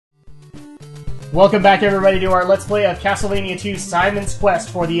Welcome back, everybody, to our Let's Play of Castlevania 2 Simon's Quest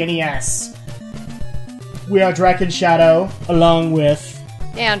for the NES. We are Drak and Shadow, along with...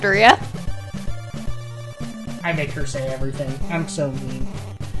 Andrea. I make her say everything. I'm so mean.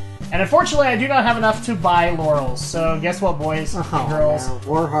 And unfortunately, I do not have enough to buy laurels, so guess what, boys and girls? No.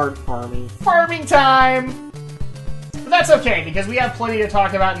 We're hard farming. Farming time! But that's okay, because we have plenty to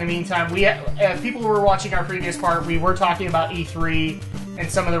talk about in the meantime. If people were watching our previous part, we were talking about E3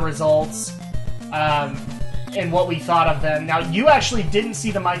 and some of the results. And what we thought of them. Now, you actually didn't see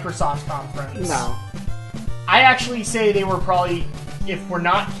the Microsoft conference. No. I actually say they were probably, if we're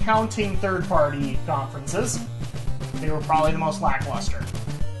not counting third-party conferences, they were probably the most lackluster.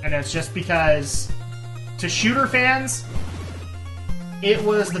 And it's just because, to shooter fans, it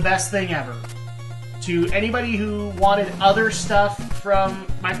was the best thing ever. To anybody who wanted other stuff from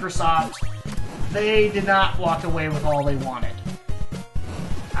Microsoft, they did not walk away with all they wanted.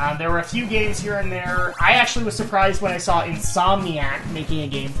 There were a few games here and there. I actually was surprised when I saw Insomniac making a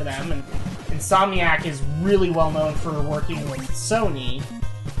game for them, and Insomniac is really well known for working with Sony.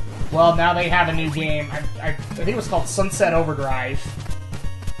 Well, now they have a new game. I think it was called Sunset Overdrive.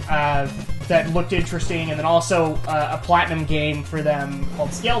 That looked interesting, and then also a platinum game for them called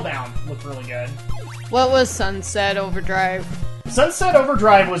Scalebound looked really good. What was Sunset Overdrive? Sunset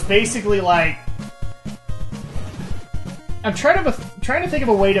Overdrive was basically like... I'm trying to think of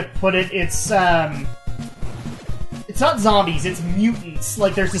a way to put it. It's not zombies, it's mutants.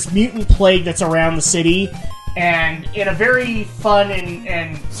 Like, there's this mutant plague that's around the city, and in a very fun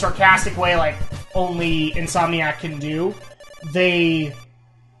and sarcastic way, like only Insomniac can do, they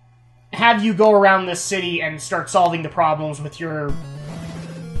have you go around this city and start solving the problems with your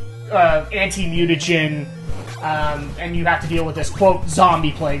anti-mutagen, and you have to deal with this, quote,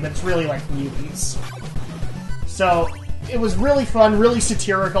 zombie plague that's really like mutants. So... it was really fun, really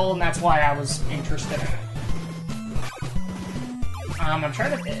satirical, and that's why I was interested in it. I'm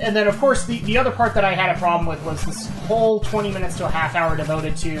trying to... and then, of course, the other part that I had a problem with was this whole 20 minutes to a half hour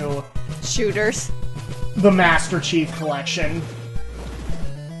devoted to... shooters. The Master Chief Collection.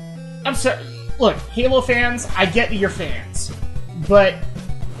 I'm sorry... look, Halo fans, I get that you're fans. But...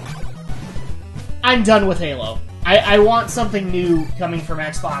 I'm done with Halo. I want something new coming from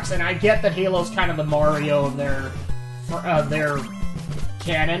Xbox, and I get that Halo's kind of the Mario of their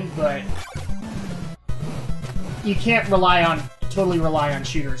canon, but you can't totally rely on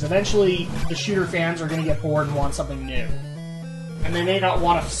shooters. Eventually, the shooter fans are going to get bored and want something new. And they may not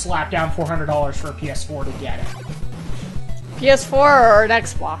want to slap down $400 for a PS4 to get it. PS4 or an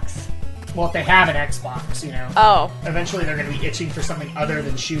Xbox? Well, if they have an Xbox, you know. Oh. Eventually they're going to be itching for something other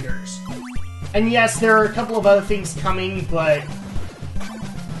than shooters. And yes, there are a couple of other things coming, but...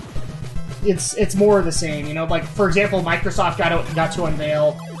 It's more of the same, you know. Like, for example, Microsoft got to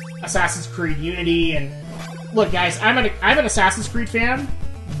unveil Assassin's Creed Unity, and look, guys, I'm an Assassin's Creed fan,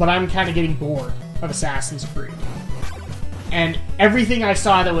 but I'm kind of getting bored of Assassin's Creed. And everything I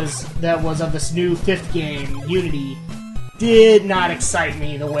saw that was of this new 5th game, Unity, did not excite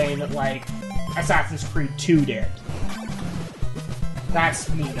me the way that, like, Assassin's Creed 2 did. That's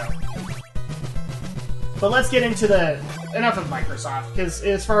me, though. But let's get into enough of Microsoft, because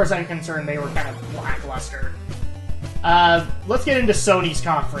as far as I'm concerned, they were kind of lackluster. Let's get into Sony's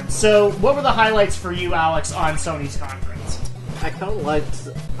conference. So, what were the highlights for you, Alex, on Sony's conference? I kind of liked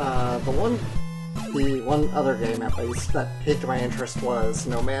the one other game, at least, that piqued my interest was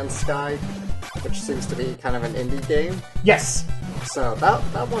No Man's Sky, which seems to be kind of an indie game. Yes. So, that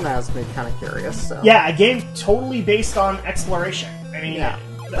one has me kind of curious. So. Yeah, a game totally based on exploration. I mean... yeah.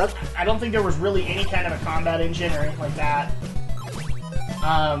 I don't think there was really any kind of a combat engine or anything like that.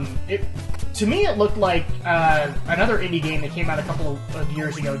 To me, it looked like another indie game that came out a couple of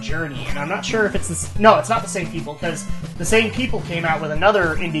years ago, Journey, and I'm not sure if it's no, it's not the same people, because the same people came out with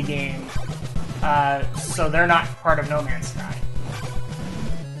another indie game, so they're not part of No Man's Sky.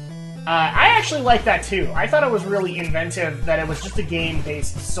 I actually liked that too. I thought it was really inventive that it was just a game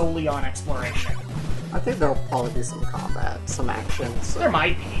based solely on exploration. I think there'll probably be some combat, some action. So, there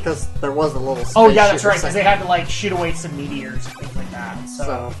might be. Because there was a little space. Oh yeah, that's right, because they had to like shoot away some meteors and things like that.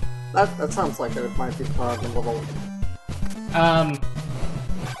 So that sounds like it might be fun, a little...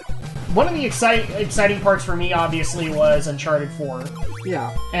 one of the exciting parts for me, obviously, was Uncharted 4.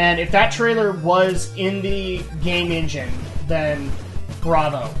 Yeah. And if that trailer was in the game engine, then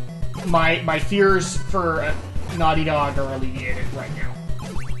bravo. My fears for Naughty Dog are alleviated right now.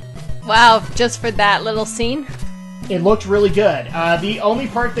 Wow, just for that little scene? It looked really good. The only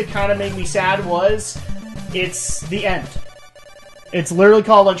part that kind of made me sad was it's the end. It's literally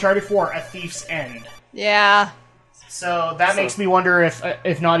called Uncharted 4, A Thief's End. Yeah. So that makes me wonder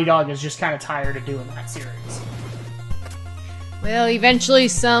if Naughty Dog is just kind of tired of doing that series. Well, eventually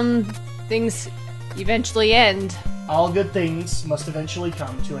some things eventually end. All good things must eventually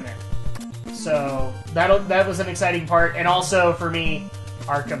come to an end. So that was an exciting part, and also for me,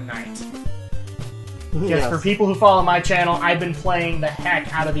 Arkham Knight. Because for people who follow my channel, I've been playing the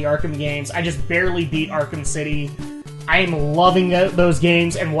heck out of the Arkham games. I just barely beat Arkham City. I am loving those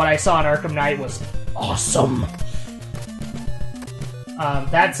games, and what I saw in Arkham Knight was awesome.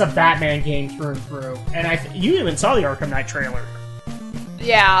 That's a Batman game through and through. And you even saw the Arkham Knight trailer.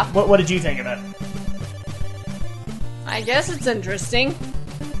 Yeah. What did you think of it? I guess it's interesting.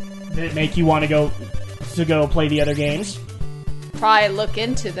 Did it make you want to go play the other games? Probably look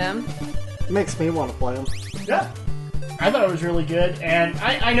into them. Makes me want to play them. Yeah. I thought it was really good, and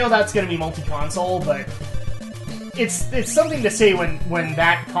I know that's going to be multi-console, but it's something to say when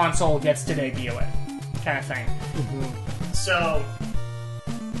that console gets to debut it, kind of thing. Mm-hmm. So,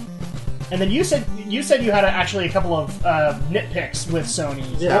 and then you said you had actually a couple of nitpicks with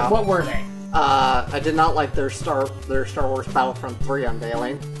Sony. Yeah. What were they? I did not like their Star Wars Battlefront 3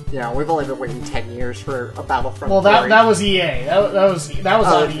 unveiling. We've only been waiting 10 years for a Battlefront 3. Well, that was EA. That was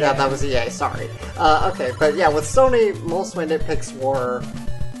on EA. Yeah, that was EA, sorry. Okay, but yeah, with Sony, most of my nitpicks were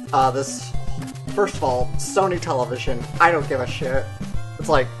this... First of all, Sony Television, I don't give a shit. It's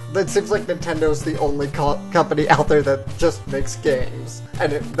like, it seems like Nintendo's the only company out there that just makes games.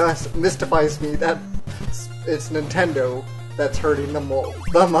 And it thus mystifies me that it's Nintendo that's hurting the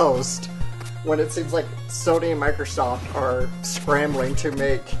most. When it seems like Sony and Microsoft are scrambling to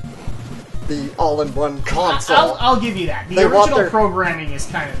make the all-in-one console. I'll give you that. The original programming is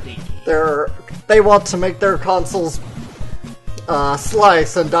kind of deep. They want to make their consoles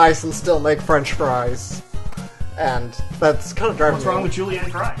slice and dice and still make French fries. And that's kind of driving me. What's wrong with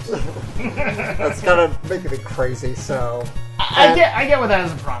julienne fries? That's kind of making me crazy, so... I get what that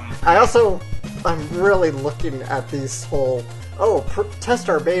is a problem. I'm really looking at these whole... test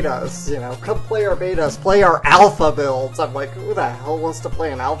our betas, come play our betas, play our alpha builds. I'm like, who the hell wants to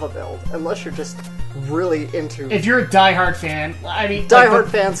play an alpha build? Unless you're just really into... If you're a diehard fan, I mean... Diehard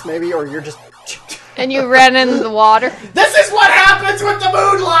fans, maybe, or you're just... And you ran into the water. This is what happens with the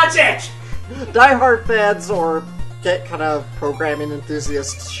mood logic! Diehard fans, or get kind of programming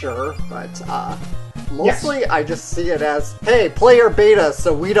enthusiasts, sure, but, mostly I just see it as, hey, play your beta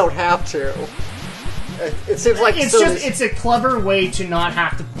so we don't have to. It seems like it's a clever way to not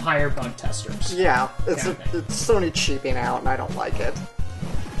have to hire bug testers. Yeah, it's Sony cheaping out, and I don't like it.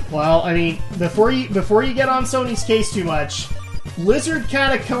 Well, I mean, before you get on Sony's case too much, Blizzard was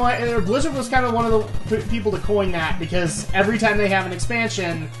kind of one of the people to coin that, because every time they have an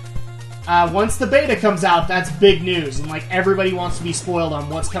expansion, once the beta comes out, that's big news, and like everybody wants to be spoiled on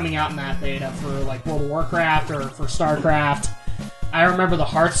what's coming out in that beta for like World of Warcraft or for StarCraft. I remember the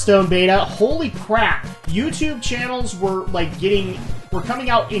Hearthstone beta. Holy crap! YouTube channels were coming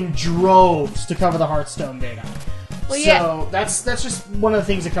out in droves to cover the Hearthstone beta. Well, so that's just one of the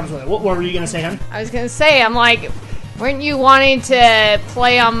things that comes with it. What were you gonna say, hon? I was gonna say, I'm like, weren't you wanting to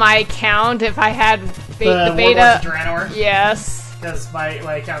play on my account if I had the beta? Warlords of Draenor? Yes. Because my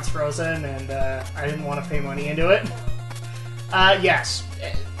account's frozen and I didn't want to pay money into it. Yes,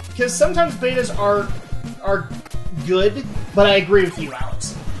 because sometimes betas are good, but I agree with you,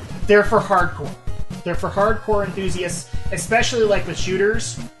 Alex. They're for hardcore. They're for hardcore enthusiasts, especially like with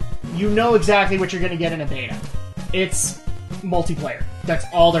shooters. You know exactly what you're going to get in a beta. It's multiplayer. That's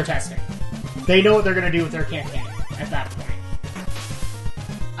all they're testing. They know what they're going to do with their campaign at that point.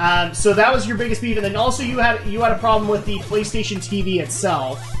 So that was your biggest beef, and then also you had a problem with the PlayStation TV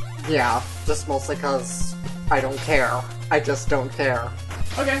itself. Yeah, just mostly because I don't care. I just don't care.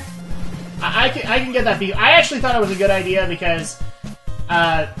 Okay. I can get that beef. I actually thought it was a good idea because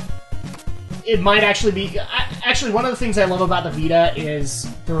it might actually be... Actually, one of the things I love about the Vita is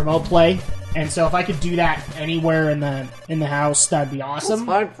the remote play, and so if I could do that anywhere in the house, that'd be awesome.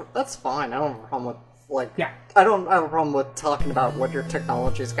 That's fine. I don't have a problem with, Yeah. I don't have a problem with talking about what your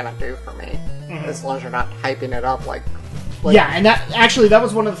technology is going to do for me, as long as you're not hyping it up like... Yeah, and that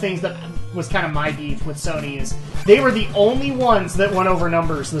was one of the things that was kind of my beef with Sony, is they were the only ones that went over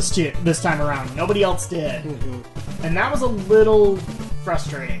numbers this time around. Nobody else did. Mm-hmm. And that was a little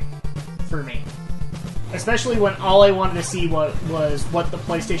frustrating for me. Especially when all I wanted to see was what the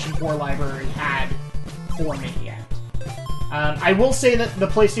PlayStation 4 library had for me yet. I will say that the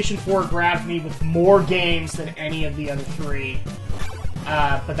PlayStation 4 grabbed me with more games than any of the other three,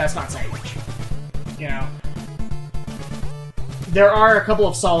 but that's not saying much. There are a couple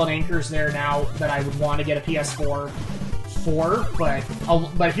of solid anchors there now that I would want to get a PS4 for,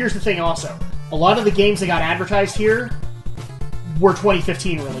 but here's the thing also. a lot of the games that got advertised here were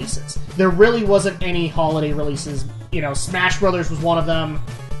 2015 releases. There really wasn't any holiday releases. You know, Smash Brothers was one of them.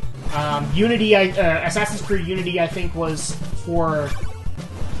 Unity, Assassin's Creed Unity, I think was for...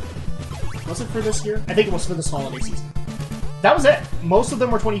 Was it for this year? I think it was for this holiday season. That was it. Most of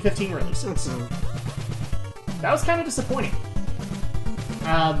them were 2015 releases. That was kind of disappointing.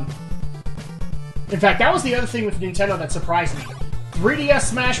 In fact, that was the other thing with Nintendo that surprised me. 3DS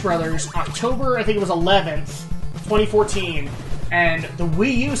Smash Brothers, October, I think it was 11th, 2014, and the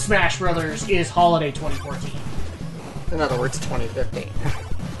Wii U Smash Brothers is holiday 2014. In other words, 2015.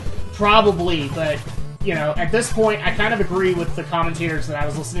 Probably, but, you know, at this point, I kind of agree with the commentators that I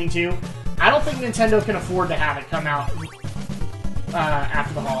was listening to. I don't think Nintendo can afford to have it come out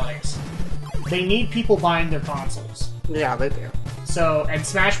after the holidays. They need people buying their consoles. Yeah, they do. So, and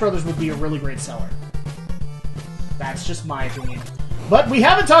Smash Brothers would be a really great seller. That's just my opinion. But we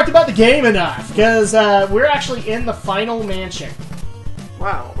haven't talked about the game enough, because we're actually in the final mansion.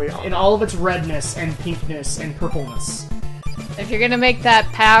 Wow, we are. In all of its redness and pinkness and purpleness. If you're gonna make that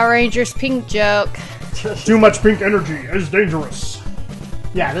Power Rangers pink joke... Too much pink energy is dangerous.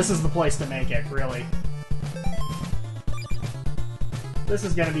 Yeah, this is the place to make it, really. This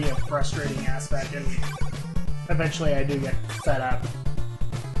is gonna be a frustrating aspect, and eventually I do get fed up.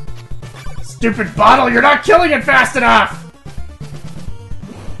 Stupid bottle, you're not killing it fast enough!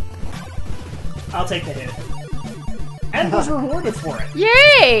 I'll take the hit. And was rewarded for it.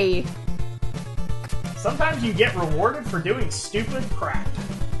 Yay! Sometimes you get rewarded for doing stupid crap.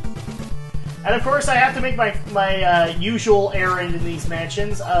 And of course I have to make my usual errand in these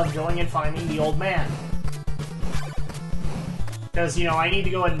mansions of going and finding the old man. Because, you know, I need to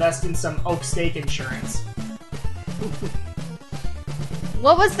go invest in some oak steak insurance.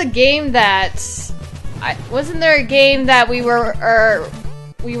 What was the game that... wasn't there a game that we were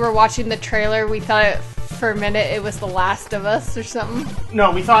watching the trailer, we thought for a minute it was The Last of Us or something?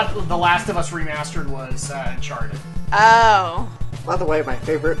 No, we thought The Last of Us Remastered was Uncharted. Oh. By the way, my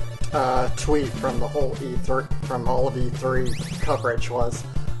favorite tweet from the whole E3, from all of E3 coverage was,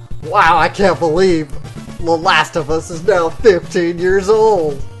 "Wow, I can't believe The Last of Us is now 15 years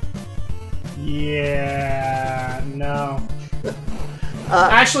old." Yeah, no.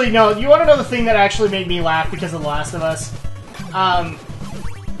 Actually, no. You want to know the thing that actually made me laugh because of The Last of Us?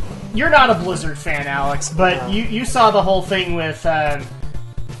 You're not a Blizzard fan, Alex, but you saw the whole thing with...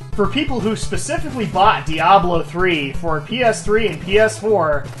 for people who specifically bought Diablo 3 for PS3 and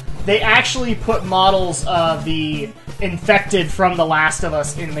PS4, they actually put models of the infected from The Last of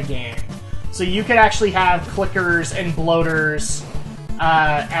Us in the game. So you could actually have clickers and bloaters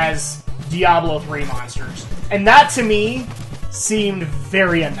as Diablo 3 monsters. And that, to me, seemed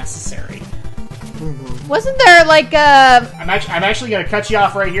very unnecessary. Wasn't there like a... I'm actually going to cut you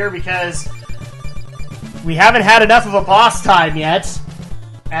off right here because we haven't had enough of a boss time yet.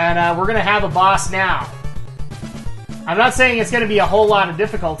 And we're going to have a boss now. I'm not saying it's going to be a whole lot of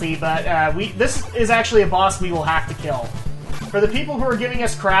difficulty, but this is actually a boss we will have to kill. For the people who are giving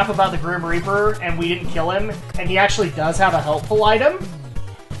us crap about the Grim Reaper and we didn't kill him, and he actually does have a helpful item,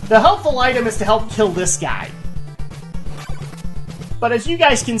 the helpful item is to help kill this guy. But as you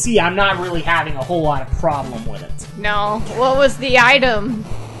guys can see, I'm not really having a whole lot of problem with it. No. What was the item?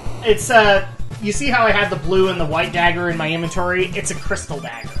 It's, you see how I had the blue and the white dagger in my inventory? It's a crystal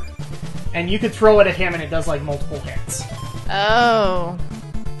dagger. And you could throw it at him and it does, like, multiple hits. Oh.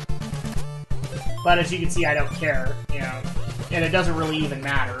 But as you can see, I don't care, you know. And it doesn't really even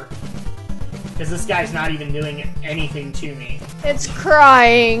matter. Because this guy's not even doing anything to me. It's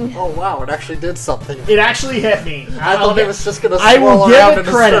crying. Oh wow, it actually did something. It actually hit me. I thought it was just gonna I will swirl give around it in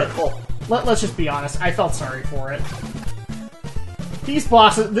a credit. circle. Let's just be honest. I felt sorry for it. These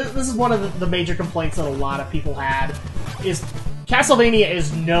bosses... This is one of the major complaints that a lot of people had. Is Castlevania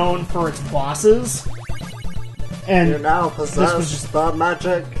is known for its bosses. And You're now possessed by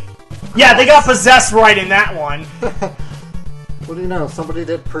magic. Yeah, they got possessed right in that one. What do you know? Somebody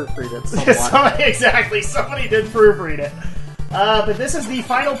did proofread it somewhat. Exactly, somebody did proofread it. But this is the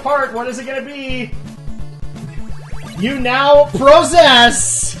final part. What is it going to be? You now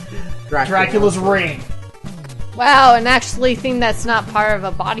possess Dracula's ring. Wow, an actually thing that's not part of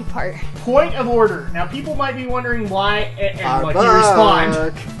a body part. Point of order. Now, people might be wondering why, and what you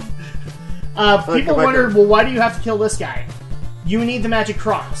respond. People wonder, well, why do you have to kill this guy? You need the magic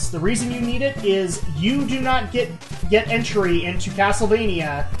cross. The reason you need it is you do not get entry into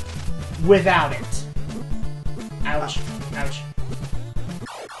Castlevania without it. Ouch. Ouch.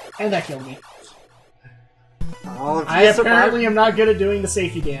 And that killed me. Oh, I apparently am not good at doing the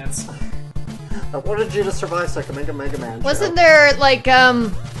safety dance. I wanted you to survive so I could make a Mega Man Wasn't joke. there, like,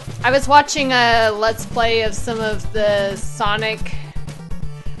 I was watching a Let's Play of some of the Sonic...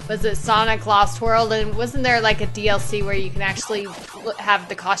 Was it Sonic Lost World? And wasn't there like a DLC where you can actually have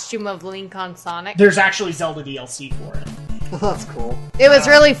the costume of Link on Sonic? There's actually Zelda DLC for it. That's cool. It was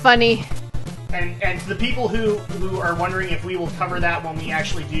really funny. And the people who are wondering if we will cover that when we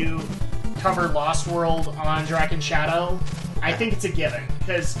actually do cover Lost World on Drak and Shadow, I think it's a given.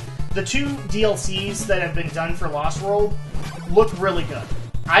 Because the 2 DLCs that have been done for Lost World look really good.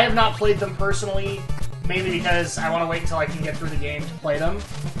 I have not played them personally, mainly because I want to wait until I can get through the game to play them,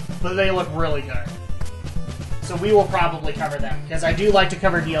 but they look really good. So we will probably cover them, because I do like to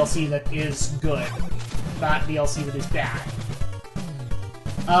cover DLC that is good, not DLC that is bad.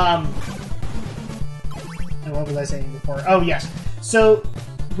 And what was I saying before? Oh, yes. So,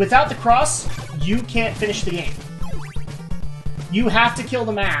 without the cross, you can't finish the game. You have to kill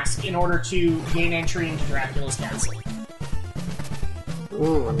the mask in order to gain entry into Dracula's castle.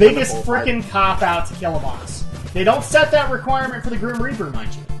 Ooh, Biggest frickin' cop-out to kill a boss. They don't set that requirement for the Grim Reaper,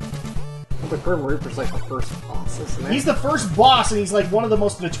 mind you. The Grim Reaper's like the first boss, isn't it? He's the first boss, and he's like one of the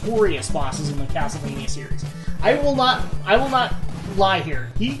most notorious bosses in the Castlevania series. I will not lie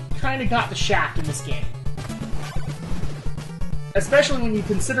here. He kind of got the shaft in this game. Especially when you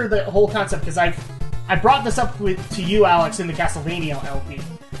consider the whole concept, because I brought this up to you, Alex, in the Castlevania LP.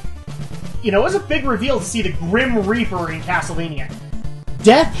 You know, it was a big reveal to see the Grim Reaper in Castlevania.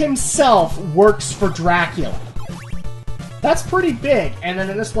 Death himself works for Dracula. That's pretty big, and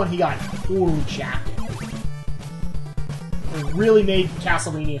then in this one he got totally shafted. It really made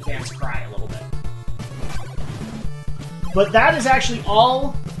Castlevania fans cry a little bit. But that is actually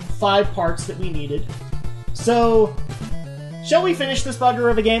all 5 parts that we needed. So, shall we finish this bugger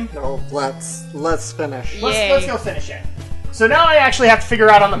of a game? No, let's finish. Let's go finish it. So now I actually have to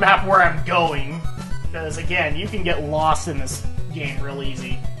figure out on the map where I'm going, because again, you can get lost in this game real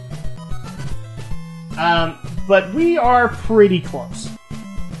easy. But we are pretty close.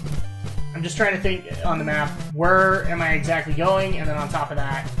 I'm just trying to think on the map, where am I exactly going, and then on top of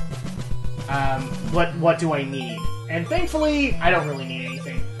that, what do I need? And thankfully, I don't really need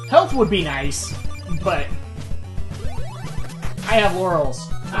anything. Health would be nice, but I have laurels.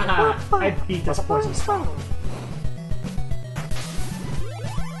 Haha, I beat this poison spell.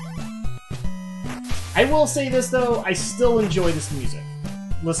 I will say this though, I still enjoy this music.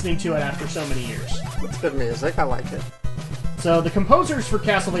 Listening to it after so many years. It's good music, I like it. So the composers for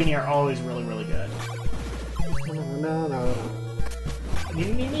Castlevania are always really, really good. No.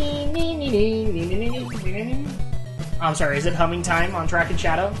 I'm sorry, is it humming time on Drak and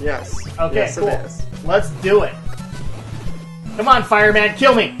Shadow? Yes. Okay, yes, cool. It is. Let's do it. Come on, fireman,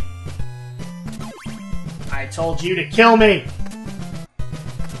 kill me! I told you to kill me!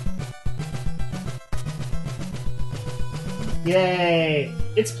 Yay!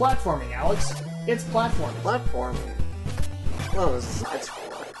 It's platforming, Alex. It's platforming. Platforming. Well, it was a side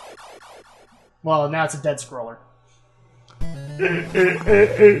scroller. Well, now it's a dead scroller.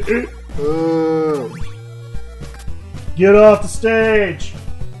 Ooh. Get off the stage!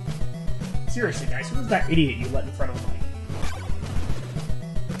 Seriously, guys, who was that idiot you let in front of the mic?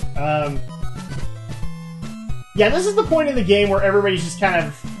 Yeah, this is the point in the game where everybody's just kind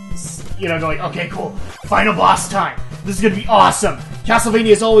of, you know, going, okay, cool, final boss time. This is gonna be awesome. Castlevania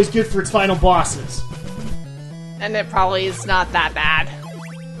is always good for its final bosses. And it probably is not that bad.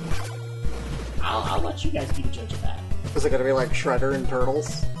 I'll let you guys be the judge of that. Is it gonna be like Shredder and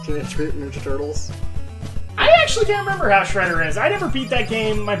Turtles? Teenage Mutant Ninja Turtles? I actually can't remember how Shredder is. I never beat that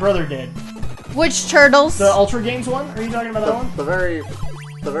game, my brother did. Which turtles? The Ultra Games one? Are you talking about that one?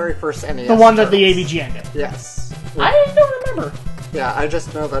 The very first NES. The one that the Turtles. AVGN did. Yes. I don't remember. Yeah, I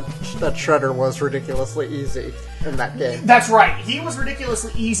just know that Shredder was ridiculously easy in that game. That's right. He was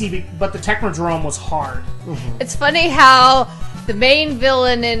ridiculously easy, but the Technodrome was hard. It's funny how the main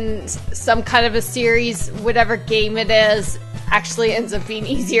villain in some kind of a series, whatever game it is, actually ends up being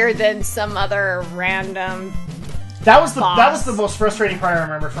easier than some other random That was boss. the most frustrating part I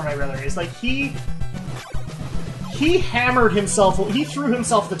remember from my brother. Is like he hammered himself. He threw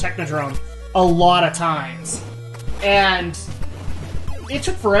himself the Technodrome a lot of times, and it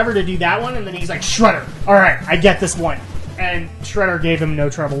took forever to do that one. And then he's like, Shredder, all right, I get this one, and Shredder gave him no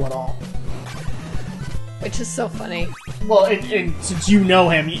trouble at all. which is so funny. Well, and since you know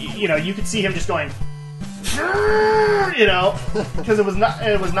him, you know you could see him just going, you know, because it was not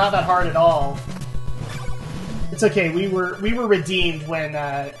that hard at all. It's okay. We were redeemed when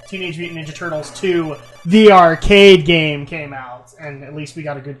Teenage Mutant Ninja Turtles 2, the arcade game, came out, and at least we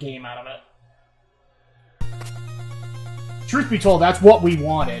got a good game out of it. Truth be told, that's what we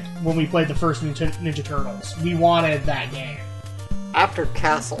wanted when we played the first Ninja Turtles. We wanted that game. after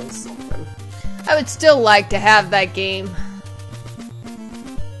Castles something. I would still like to have that game.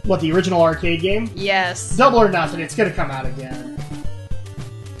 What, the original arcade game? Yes. Double or Nothing, it's gonna come out again.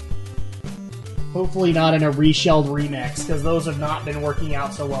 Hopefully not in a reshelled remix, because those have not been working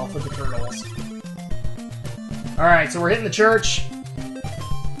out so well for the Turtles. Alright, so we're hitting the church.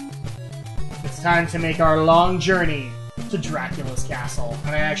 It's time to make our long journey to Dracula's castle.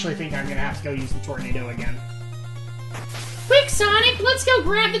 And I actually think I'm gonna have to go use the tornado again. Quick, Sonic, let's go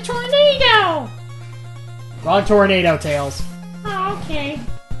grab the tornado! Wrong tornado, Tails. Oh, okay.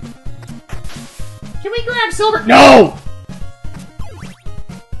 Can we grab Silver? No!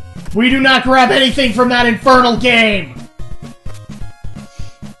 We do not grab anything from that infernal game!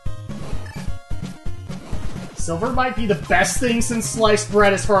 Silver might be the best thing since sliced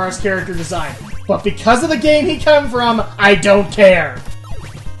bread as far as character design, but because of the game he come from, I don't care!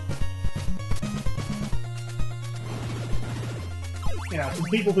 You know, to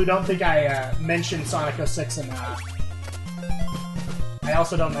people who don't think I mentioned Sonic 06 enough, I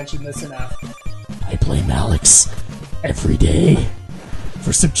also don't mention this enough. I blame Alex every day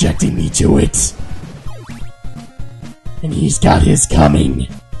for subjecting me to it. And he's got his coming.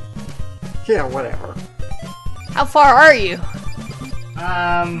 Yeah, whatever. How far are you?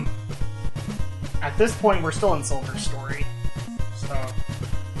 At this point, we're still in Silver's story.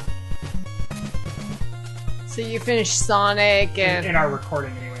 So you finished Sonic and... In our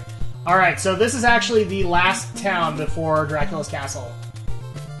recording, anyway. Alright, so this is actually the last town before Dracula's castle.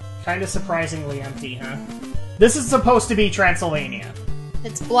 Kinda surprisingly empty, huh? This is supposed to be Transylvania.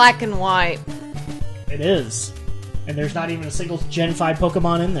 It's black and white. It is. And there's not even a single Gen 5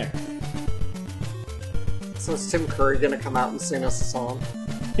 Pokemon in there. So is Tim Curry gonna come out and sing us a song?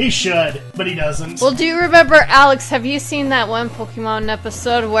 He should, but he doesn't. Well, do you remember, Alex, have you seen that one Pokemon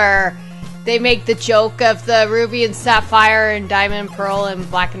episode where they make the joke of the Ruby and Sapphire and Diamond and Pearl and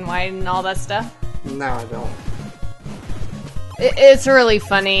Black and White and all that stuff? No, I don't. It's really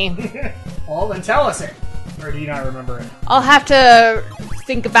funny. Well, then tell us it. Or do you not remember it? I'll have to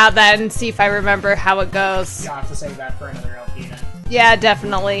think about that and see if I remember how it goes. You'll have to save that for another LP then. Yeah,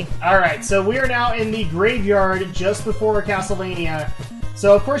 definitely. Alright, so we are now in the graveyard just before Castlevania.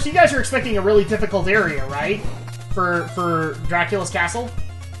 So, of course, you guys are expecting a really difficult area, right? For Dracula's castle?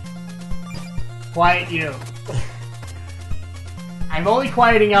 Quiet you. I'm only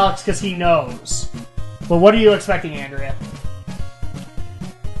quieting Alex because he knows. But what are you expecting, Andrea?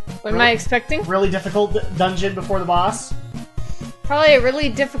 What am I expecting? Really difficult dungeon before the boss? Probably a really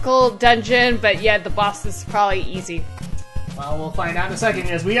difficult dungeon, but yeah, the boss is probably easy. Well, we'll find out in a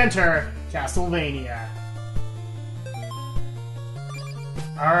second as we enter Castlevania.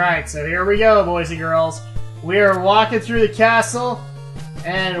 Alright, so here we go, boys and girls. We are walking through the castle,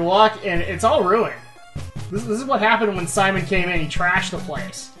 and it's all ruined. This is what happened when Simon came in. He trashed the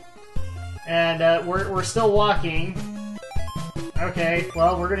place. And we're still walking. Okay,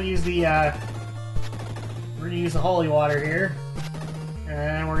 well, we're gonna use the holy water here.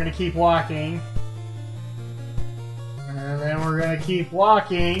 And we're gonna keep walking. And then we're gonna keep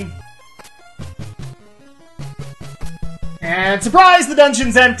walking. And surprise! The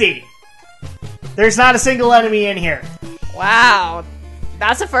dungeon's empty! There's not a single enemy in here. Wow.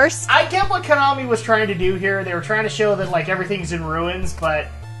 That's a first. I get what Konami was trying to do here. They were trying to show that, like, everything's in ruins, but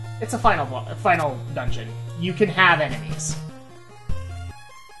it's a final dungeon. You can have enemies.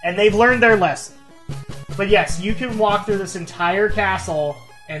 And they've learned their lesson. But yes, you can walk through this entire castle,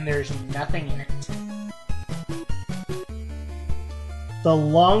 and there's nothing in it. The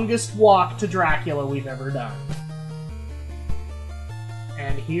longest walk to Dracula we've ever done.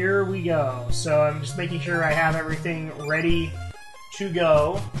 And here we go. So I'm just making sure I have everything ready to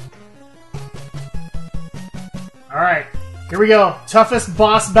go. Alright, here we go. Toughest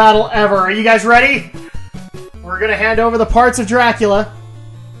boss battle ever. Are you guys ready? We're gonna hand over the parts of Dracula.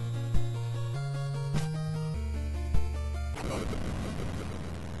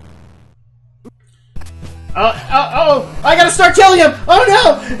 Oh, I gotta start killing him! Oh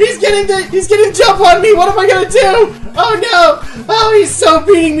no! He's getting jump on me! What am I gonna do? Oh no! Oh, he's so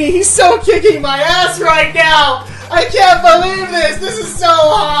beating me! He's so kicking my ass right now! I can't believe this! This is so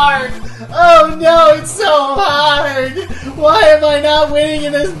hard! Oh no, it's so hard! Why am I not winning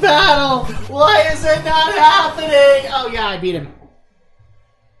in this battle? Why is it not happening? Oh yeah, I beat him.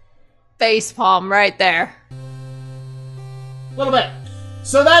 Facepalm right there. A little bit.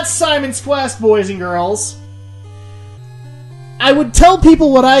 So that's Simon's Quest, boys and girls. I would tell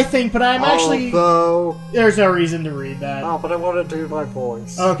people what I think, but I'm actually... There's no reason to read that. Oh, but I want to do my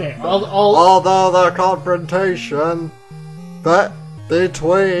voice. Okay, Although the confrontation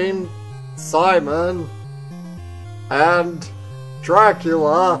between Simon and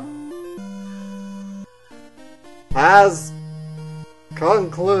Dracula has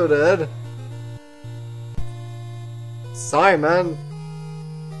concluded Simon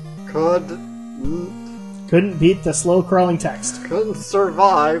Couldn't beat the slow crawling text. couldn't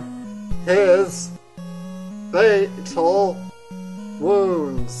survive his fatal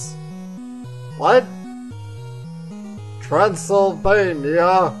wounds. What?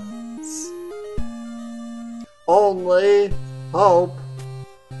 Transylvania's only hope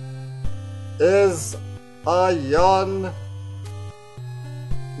is a young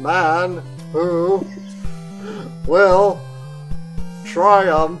man who will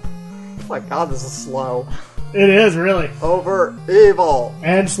triumph. Oh my god, this is slow. It is, really. Over evil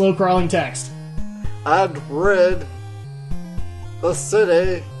And slow crawling text. and rid the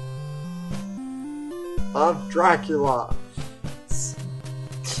city of Dracula.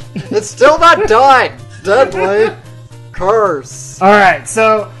 It's still not done! Deadly curse. Alright,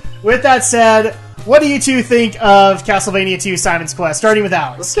 so with that said, what do you two think of Castlevania 2 Simon's Quest? Starting with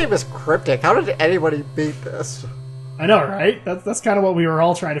Alex. This game is cryptic. How did anybody beat this? I know, right? That's kind of what we were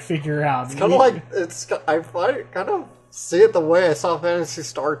all trying to figure out. It's kind of like, I kind of see it the way I saw Phantasy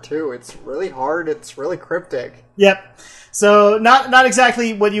Star 2. It's really hard, it's really cryptic. Yep. So, not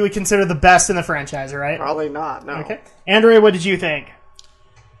exactly what you would consider the best in the franchise, right? Probably not, no. Okay. Andrea, what did you think?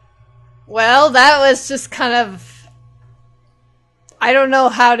 Well, that was just kind of... I don't know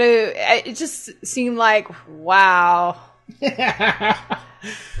how to... It just seemed like, wow.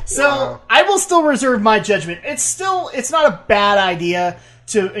 So, Wow. I will still reserve my judgment. It's not a bad idea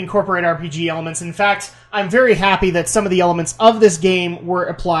to incorporate RPG elements. In fact, I'm very happy that some of the elements of this game were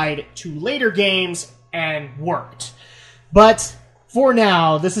applied to later games and worked. But, for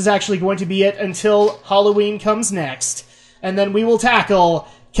now, this is actually going to be it until Halloween comes next. And then we will tackle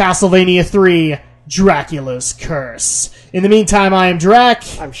Castlevania 3, Dracula's Curse. In the meantime, I am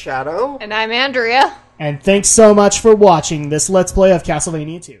Drak. I'm Shadow. And I'm Andrea. And thanks so much for watching this Let's Play of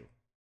Castlevania 2.